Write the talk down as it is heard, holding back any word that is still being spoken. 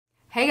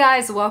Hey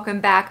guys,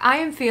 welcome back. I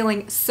am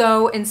feeling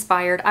so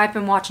inspired. I've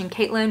been watching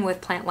Caitlin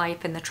with Plant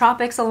Life in the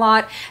Tropics a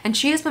lot, and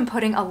she has been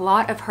putting a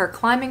lot of her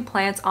climbing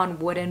plants on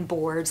wooden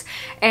boards,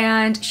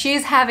 and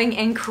she's having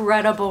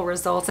incredible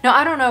results. Now,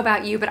 I don't know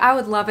about you, but I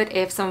would love it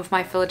if some of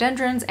my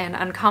philodendrons and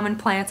uncommon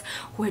plants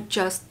would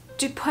just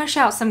to push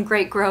out some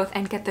great growth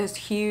and get those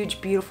huge,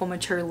 beautiful,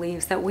 mature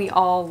leaves that we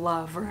all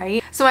love,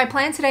 right? So my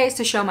plan today is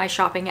to show my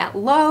shopping at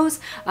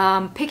Lowe's,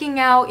 picking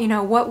out,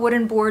 what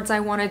wooden boards I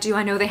want to do.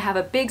 I know they have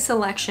a big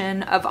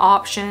selection of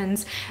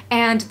options,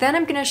 and then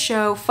I'm going to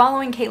show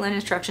following Caitlin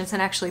instructions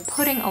and actually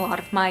putting a lot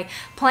of my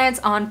plants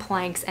on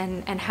planks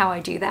and how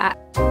I do that.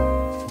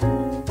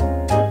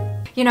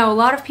 A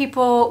lot of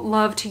people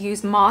love to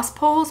use moss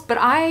poles, but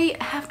I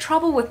have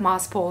trouble with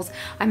moss poles.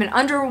 I'm an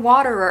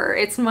underwaterer.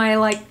 It's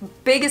my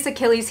biggest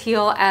Achilles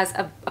heel as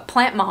a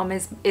plant mom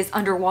is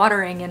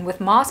underwatering, and with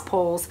moss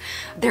poles,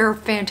 they're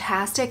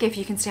fantastic if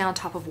you can stay on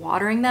top of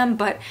watering them,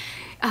 but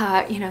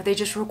they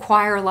just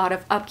require a lot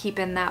of upkeep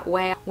in that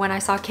way. When I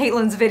saw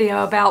Caitlin's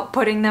video about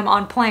putting them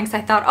on planks,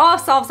 I thought, oh, it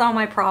solves all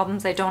my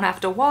problems. I don't have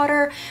to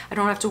water. I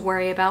don't have to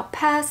worry about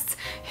pests.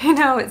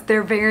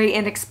 They're very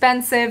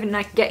inexpensive and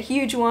I can get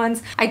huge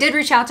ones. I did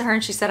reach out to her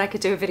and she said I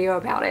could do a video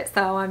about it.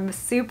 So I'm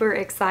super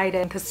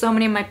excited because so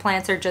many of my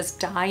plants are just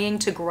dying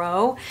to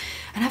grow.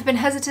 And I've been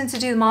hesitant to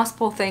do the moss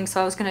pole thing,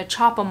 so I was gonna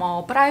chop them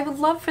all, but I would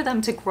love for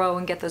them to grow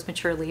and get those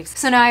mature leaves.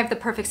 So now I have the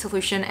perfect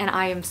solution and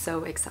I am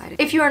so excited.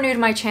 If you are new to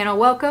my channel,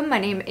 welcome. My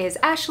name is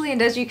Ashley,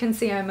 and as you can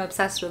see, I'm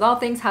obsessed with all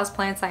things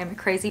houseplants. I am a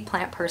crazy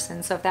plant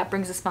person, so if that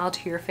brings a smile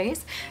to your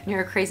face and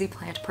you're a crazy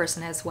plant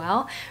person as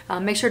well,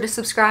 make sure to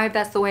subscribe.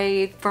 That's the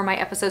way for my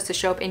episodes to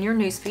show up in your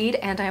newsfeed,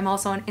 and I'm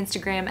also on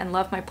Instagram and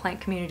love my plant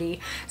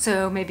community,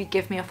 so maybe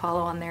give me a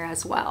follow on there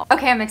as well.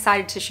 Okay, I'm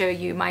excited to show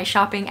you my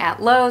shopping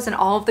at Lowe's and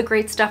all of the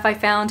great stuff I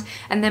found,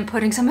 and then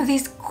putting some of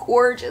these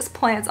gorgeous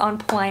plants on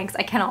planks.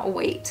 I cannot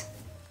wait.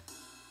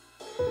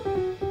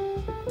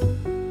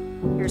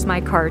 Here's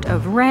my cart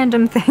of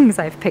random things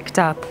I've picked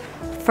up.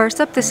 First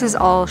up, this is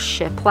all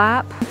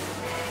shiplap.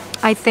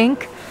 I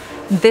think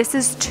this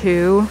is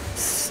too,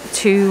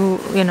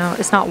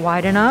 it's not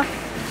wide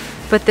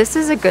enough, but this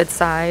is a good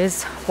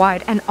size,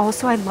 wide. And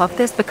also I love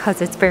this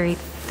because it's very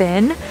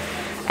thin,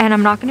 and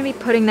I'm not gonna be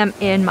putting them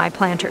in my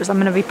planters. I'm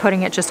gonna be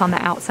putting it just on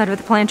the outside of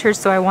the planters,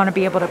 so I wanna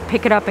be able to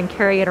pick it up and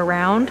carry it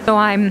around. So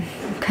I'm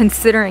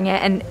considering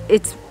it, and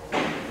it's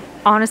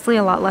honestly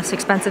a lot less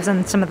expensive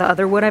than some of the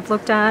other wood I've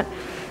looked at.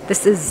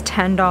 This is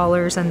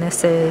 $10 and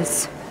this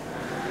is,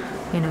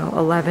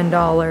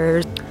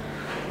 $11.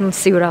 Let's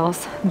see what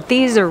else.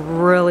 These are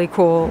really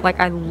cool.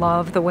 I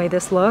love the way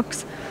this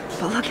looks,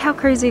 but look how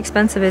crazy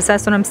expensive it is.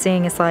 That's what I'm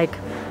seeing. It's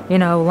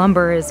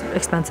lumber is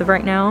expensive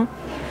right now,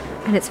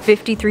 and it's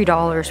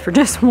 $53 for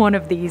just one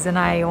of these, and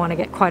I want to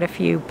get quite a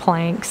few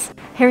planks.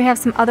 Here we have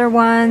some other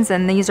ones,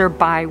 and these are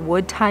by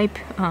wood type.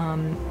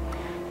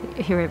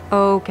 Here we have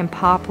oak and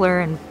poplar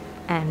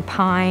and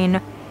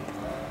pine,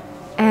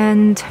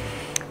 and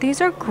these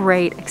are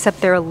great,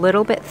 except they're a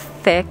little bit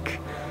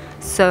thick,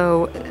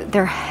 so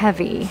they're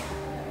heavy.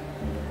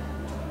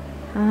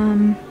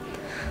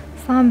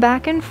 So I'm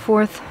back and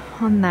forth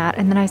on that,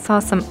 and then I saw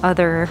some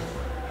other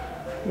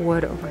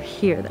wood over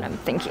here that I'm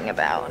thinking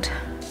about.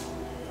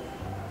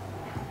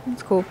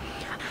 That's cool.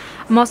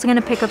 I'm also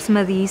gonna pick up some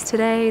of these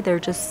today. They're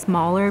just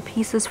smaller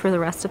pieces for the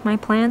rest of my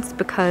plants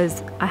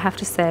because I have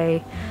to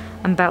say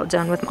I'm about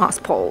done with moss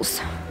poles.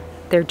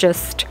 They're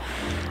just,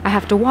 I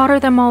have to water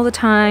them all the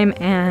time,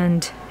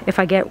 and if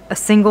I get a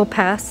single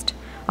pest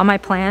on my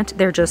plant,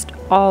 they're just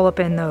all up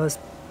in those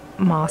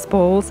moss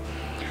poles.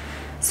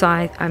 So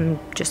I'm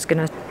just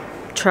gonna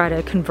try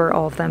to convert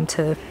all of them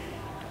to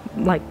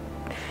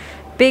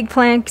big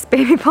planks,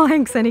 baby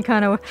planks, any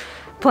kind of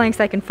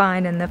planks I can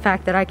find. And the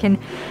fact that I can,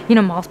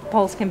 moss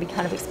poles can be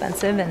kind of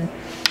expensive, and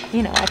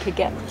I could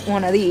get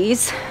one of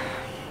these,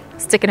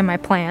 stick it in my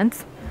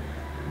plants,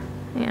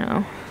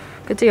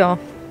 good deal.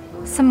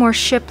 Some more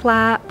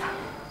shiplap.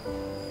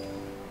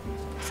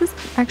 This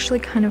is actually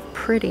kind of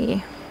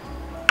pretty.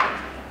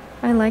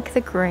 I like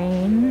the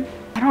grain.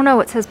 I don't know,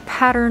 it says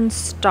pattern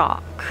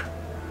stock.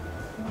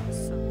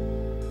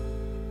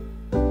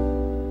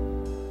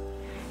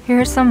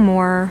 Here's some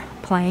more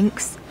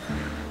planks.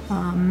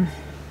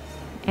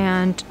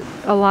 And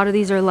a lot of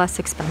these are less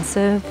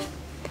expensive.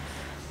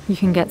 You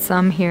can get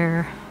some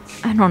here.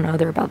 I don't know,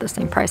 they're about the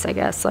same price, I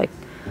guess.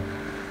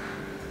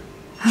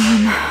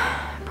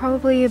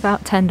 Probably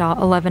about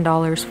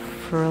 $11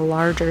 for a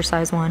larger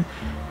size one.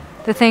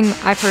 The thing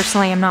I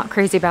personally am not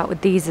crazy about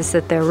with these is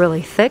that they're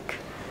really thick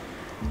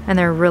and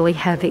they're really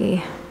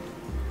heavy.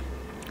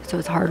 So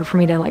it's harder for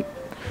me to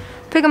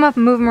pick them up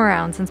and move them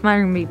around, since mine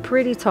are gonna be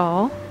pretty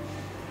tall.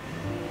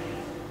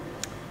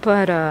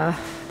 But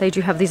they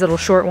do have these little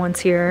short ones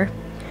here.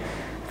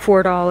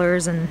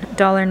 $4 and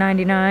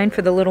 $1.99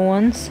 for the little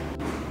ones.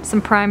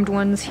 Some primed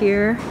ones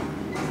here.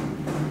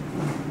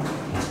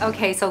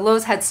 Okay, so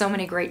Lowe's had so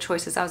many great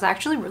choices. I was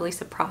actually really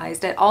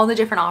surprised at all the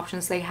different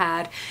options they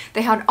had.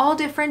 They had all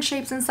different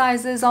shapes and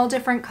sizes, all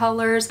different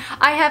colors.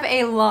 I have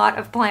a lot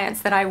of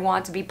plants that I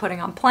want to be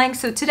putting on planks,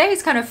 so today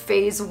is kind of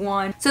phase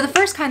one. So the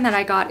first kind that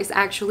I got is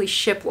actually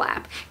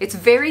shiplap. It's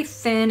very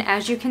thin,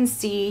 as you can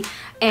see,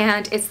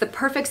 and it's the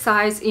perfect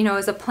size. You know,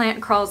 as a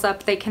plant crawls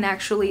up, they can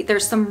actually,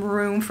 there's some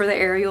room for the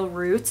aerial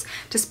roots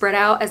to spread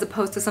out as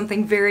opposed to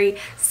something very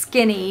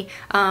skinny.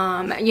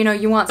 You know,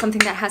 you want something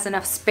that has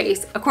enough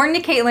space.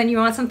 According to Caitlin, you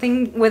want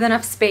something with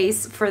enough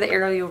space for the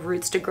aerial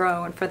roots to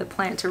grow and for the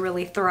plant to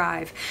really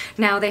thrive.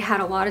 Now, they had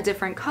a lot of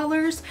different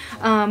colors,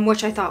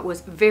 which I thought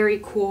was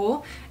very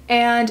cool.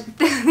 And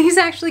these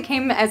actually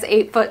came as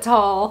 8 foot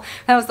tall.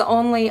 That was the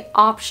only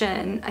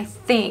option, I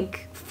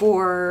think,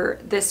 for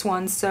this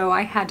one, so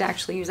I had to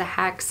actually use a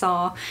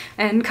hacksaw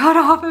and cut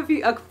off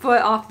a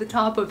foot off the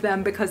top of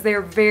them because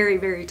they're very,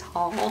 very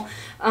tall.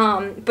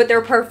 But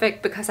they're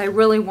perfect because I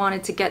really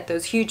wanted to get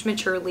those huge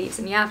mature leaves,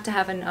 and you have to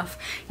have enough,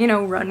 you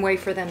know, runway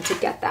for them to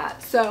get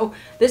that. So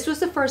this was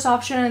the first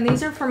option, and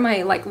these are for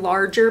my like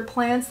larger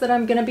plants that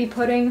I'm gonna be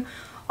putting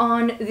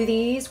on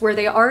these where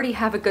they already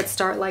have a good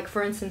start. Like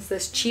for instance,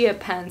 this chia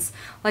pens,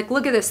 like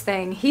look at this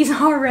thing. He's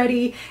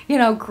already, you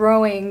know,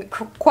 growing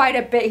quite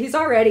a bit. He's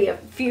already a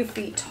few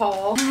feet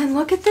tall. And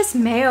look at this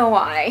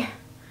mayoi.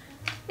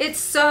 It's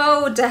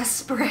so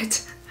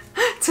desperate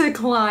to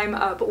climb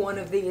up one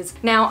of these.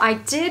 Now, I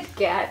did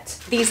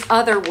get these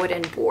other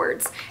wooden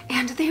boards,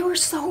 and they were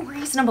so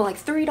reasonable, like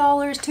 $3,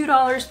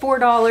 $2,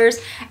 $4,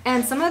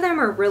 and some of them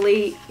are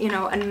really, you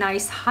know, a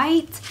nice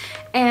height.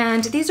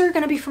 And these are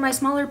going to be for my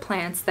smaller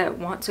plants that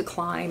want to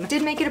climb. I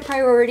did make it a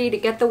priority to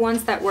get the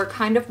ones that were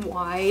kind of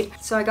wide,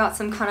 so I got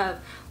some kind of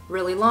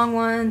really long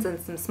ones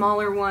and some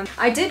smaller ones.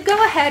 I did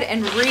go ahead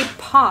and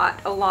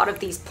repot a lot of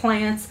these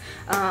plants.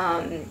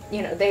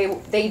 You know,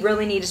 they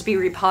really needed to be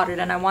repotted,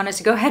 and I wanted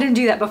to go ahead and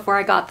do that before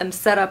I got them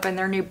set up in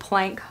their new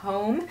plank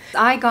home.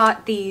 I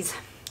got these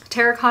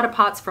terracotta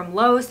pots from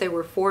Lowe's. They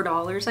were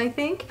 $4, I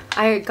think.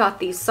 I got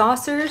these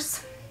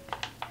saucers.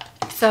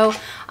 So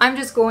I'm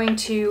just going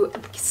to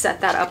set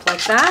that up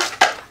like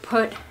that,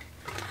 put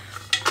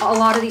a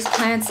lot of these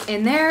plants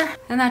in there,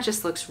 and that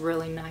just looks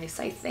really nice,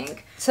 I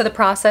think. So the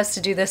process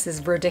to do this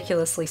is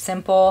ridiculously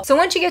simple. So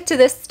once you get to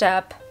this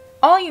step,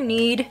 all you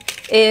need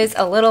is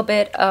a little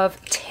bit of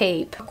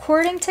tape.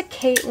 According to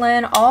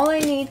Caitlin, all I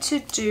need to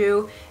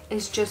do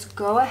is just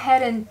go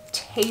ahead and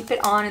tape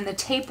it on, and the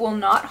tape will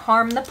not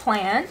harm the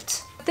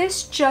plant.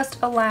 This just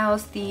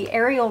allows the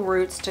aerial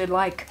roots to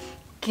like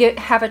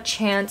have a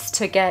chance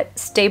to get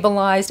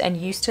stabilized and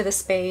used to the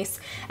space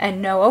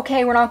and know,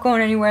 okay, we're not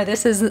going anywhere.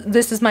 This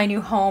is my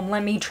new home.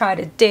 Let me try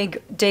to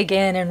dig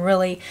in and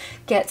really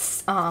get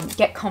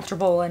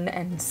comfortable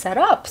and set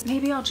up.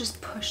 Maybe I'll just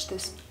push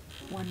this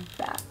one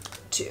back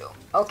too.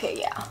 Okay,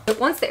 yeah. But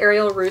once the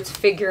aerial roots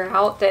figure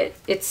out that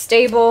it's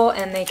stable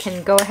and they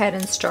can go ahead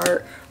and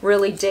start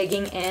really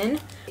digging in,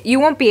 you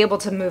won't be able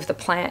to move the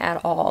plant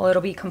at all.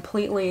 It'll be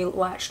completely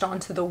latched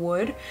onto the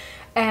wood.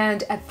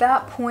 And at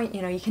that point,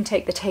 you know, you can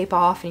take the tape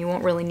off and you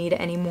won't really need it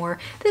anymore.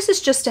 This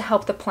is just to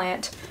help the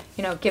plant,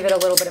 you know, give it a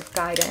little bit of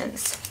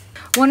guidance.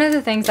 One of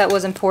the things that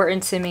was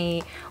important to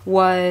me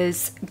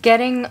was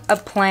getting a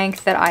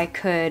plank that I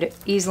could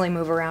easily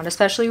move around,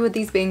 especially with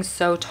these being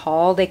so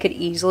tall. They could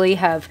easily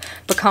have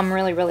become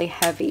really, really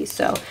heavy.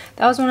 So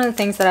that was one of the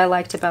things that I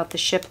liked about the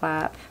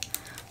shiplap,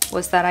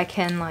 was that I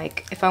can,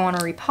 like, if I want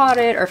to repot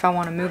it or if I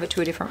want to move it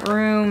to a different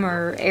room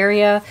or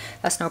area,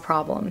 that's no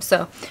problem.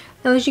 So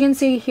as you can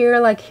see here,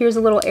 like, here's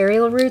a little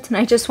aerial roots, and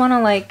I just want to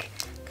like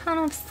kind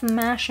of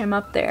smash him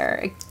up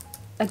there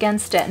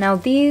against it. Now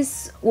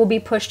these will be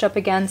pushed up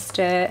against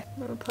it.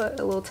 I'm gonna put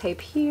a little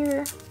tape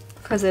here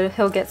because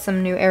he'll get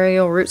some new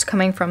aerial roots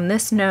coming from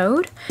this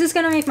node. This is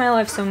gonna make my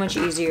life so much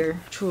easier,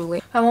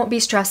 truly. I won't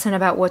be stressing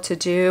about what to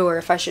do or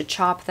if I should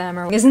chop them.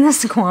 Or isn't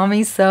this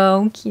squammy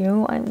so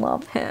cute? I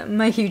love him.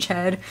 My huge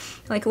head.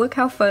 Like, look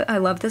how I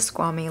love this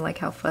squammy, like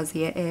how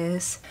fuzzy it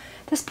is.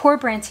 This poor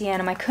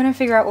Brantianum, I couldn't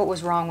figure out what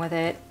was wrong with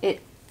it.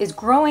 It is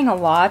growing a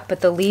lot, but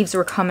the leaves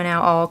were coming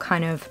out all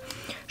kind of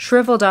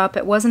shriveled up.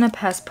 It wasn't a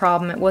pest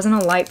problem, it wasn't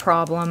a light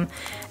problem,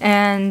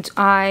 and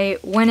I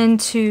went in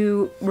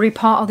to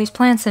repot all these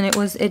plants, and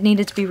it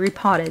needed to be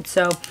repotted.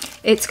 So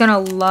it's gonna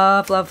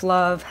love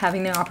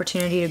having the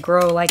opportunity to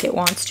grow like it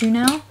wants to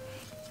now.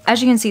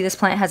 As you can see, this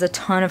plant has a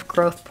ton of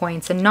growth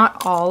points, and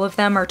not all of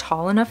them are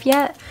tall enough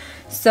yet.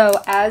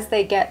 So as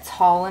they get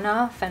tall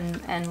enough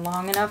and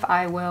long enough,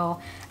 I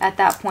will at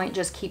that point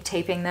just keep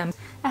taping them.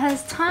 It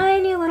has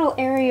tiny little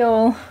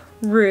aerial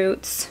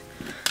roots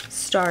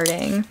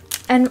starting.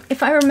 And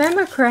if I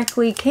remember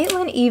correctly,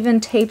 Caitlin even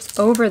tapes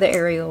over the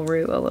aerial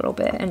root a little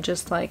bit and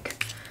just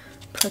like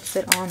puts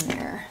it on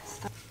there.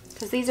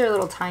 Because these are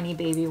little tiny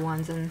baby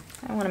ones, and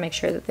I want to make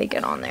sure that they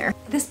get on there.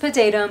 This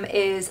potatum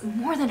is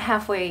more than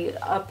halfway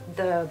up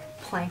the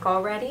plank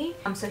already.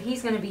 So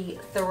he's going to be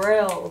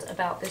thrilled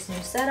about this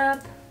new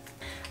setup.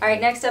 All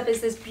right, next up is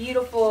this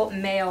beautiful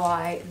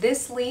mayoi.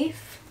 This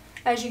leaf,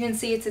 as you can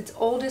see, it's its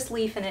oldest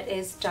leaf and it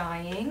is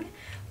dying.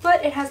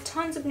 but it has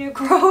tons of new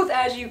growth,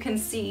 as you can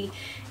see,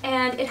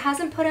 and it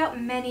hasn't put out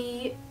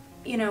many,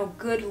 you know,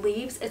 good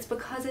leaves. It's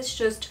because it's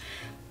just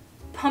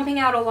pumping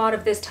out a lot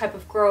of this type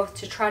of growth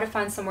to try to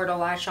find somewhere to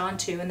latch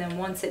onto, and then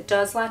once it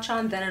does latch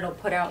on, then it'll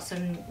put out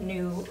some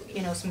new,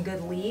 you know, some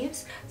good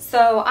leaves.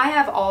 So I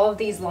have all of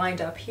these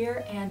lined up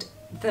here, and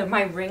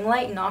my ring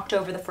light knocked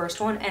over the first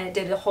one, and it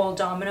did a whole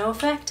domino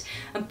effect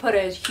and put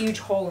a huge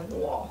hole in the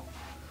wall.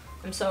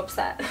 I'm so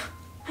upset.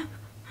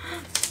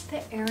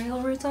 The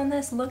aerial roots on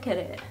this, look at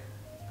it.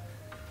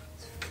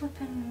 It's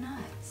flipping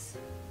nuts.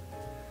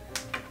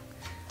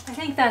 I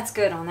think that's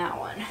good on that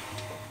one.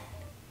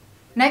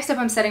 Next up,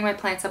 I'm setting my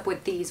plants up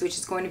with these, which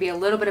is going to be a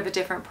little bit of a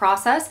different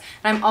process.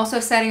 And I'm also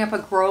setting up a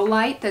grow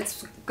light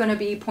that's going to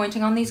be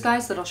pointing on these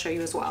guys that I'll show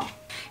you as well.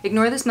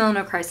 Ignore this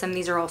melanochrysum.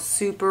 These are all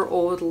super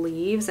old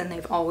leaves and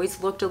they've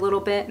always looked a little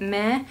bit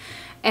meh.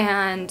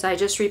 And I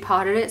just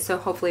repotted it, so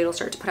hopefully it'll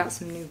start to put out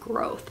some new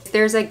growth.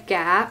 There's a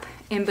gap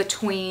in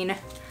between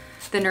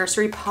the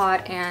nursery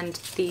pot and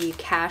the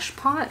cache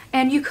pot,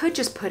 and you could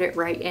just put it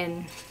right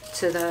in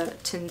to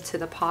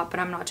the pot, but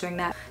I'm not doing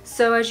that.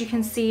 So as you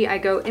can see, I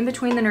go in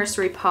between the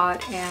nursery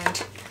pot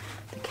and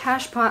the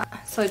cache pot.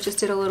 So I just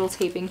did a little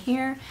taping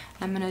here.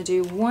 I'm gonna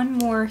do one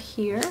more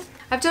here.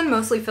 I've done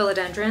mostly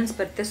philodendrons,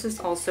 but this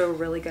is also a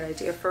really good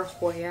idea for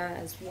Hoya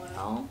as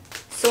well.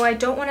 So I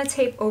don't want to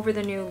tape over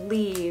the new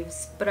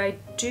leaves, but I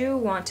do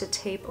want to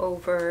tape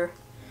over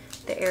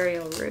the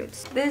aerial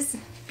roots. This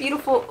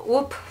beautiful,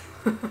 whoop.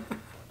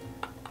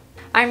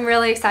 I'm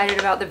really excited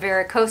about the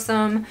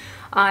varicosum.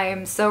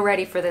 I'm so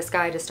ready for this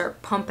guy to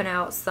start pumping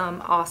out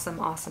some awesome,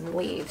 awesome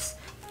leaves.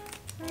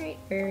 All right,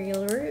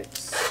 aerial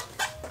roots.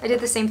 I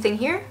did the same thing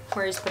here,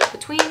 where I just put it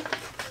between,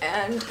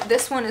 and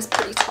this one is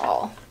pretty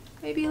tall,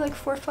 maybe like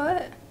 4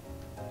 foot.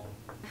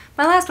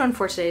 My last one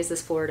for today is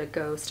this Florida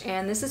Ghost,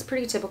 and this is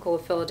pretty typical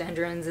of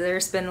philodendrons.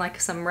 There's been like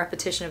some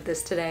repetition of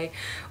this today,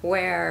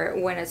 where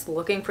when it's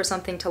looking for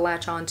something to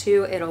latch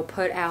onto, it'll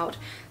put out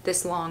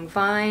this long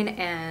vine,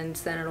 and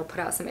then it'll put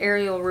out some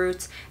aerial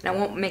roots, and it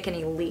won't make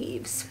any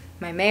leaves.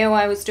 My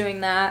Mayoi was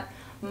doing that.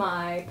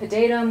 My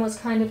Pedatum was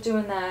kind of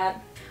doing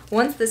that.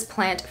 Once this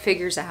plant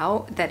figures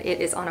out that it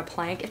is on a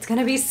plank, it's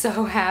gonna be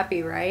so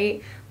happy,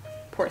 right?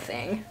 Poor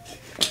thing.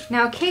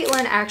 Now,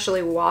 Caitlin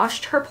actually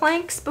washed her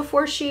planks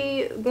before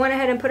she went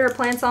ahead and put her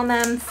plants on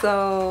them,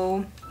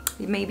 so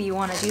maybe you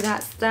want to do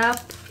that step.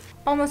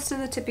 Almost to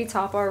the tippy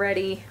top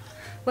already.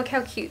 Look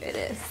how cute it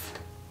is.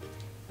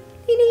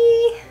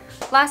 Dee-dee.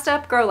 Last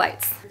up, grow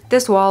lights.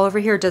 This wall over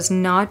here does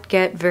not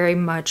get very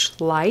much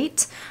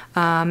light.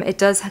 It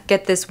does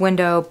get this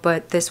window,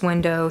 but this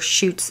window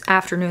shoots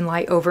afternoon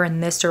light over in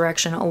this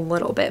direction a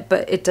little bit,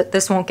 but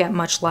this won't get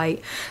much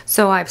light.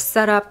 So I've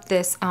set up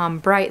this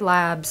Bright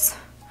Labs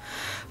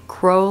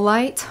grow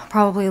light. I'll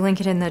probably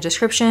link it in the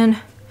description.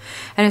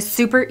 And it's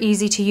super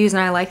easy to use,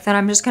 and I like that.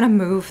 I'm just gonna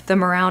move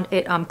them around.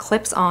 It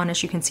clips on,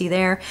 as you can see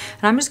there,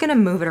 and I'm just gonna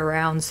move it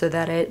around so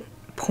that it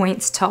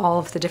points to all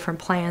of the different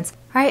plants.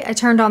 All right, I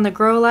turned on the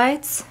grow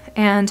lights,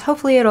 and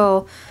hopefully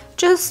it'll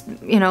just,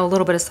 you know, a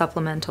little bit of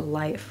supplemental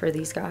light for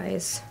these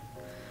guys.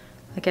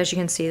 Like, as you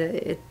can see, that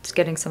it's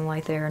getting some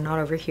light there and not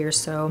over here.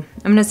 So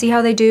I'm gonna see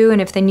how they do, and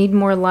if they need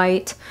more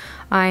light,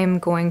 I'm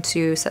going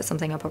to set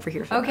something up over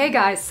here. Okay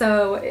guys,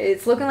 so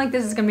it's looking like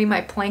this is gonna be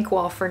my plank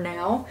wall for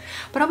now,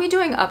 but I'll be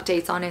doing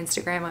updates on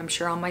Instagram, I'm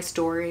sure, on my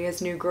story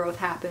as new growth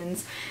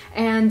happens.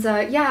 And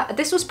yeah,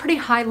 this was pretty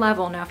high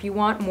level. Now, if you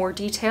want more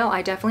detail,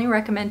 I definitely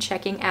recommend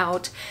checking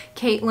out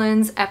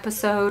Caitlin's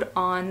episode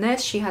on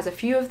this. She has a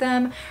few of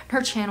them.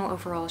 Her channel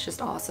overall is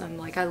just awesome.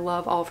 Like, I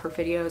love all of her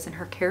videos, and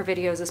her care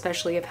videos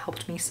especially have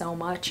helped me so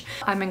much.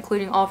 I'm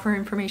including all of her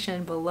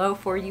information below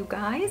for you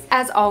guys.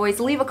 As always,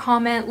 leave a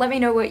comment, let me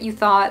know what you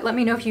thought. Let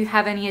me know if you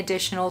have any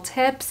additional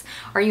tips.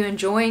 Are you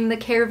enjoying the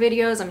care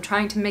videos? I'm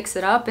trying to mix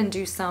it up and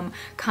do some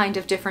kind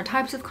of different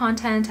types of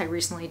content. I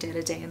recently did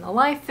a day in the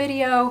life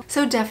video,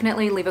 so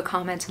definitely leave a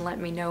comment and let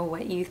me know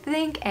what you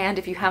think. And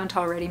if you haven't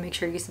already, make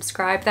sure you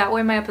subscribe. That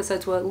way my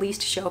episodes will at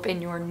least show up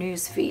in your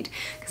news feed,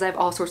 because I have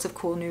all sorts of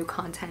cool new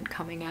content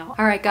coming out.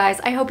 All right guys,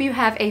 I hope you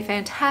have a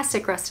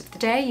fantastic rest of the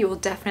day. You will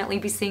definitely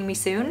be seeing me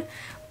soon.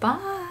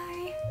 Bye.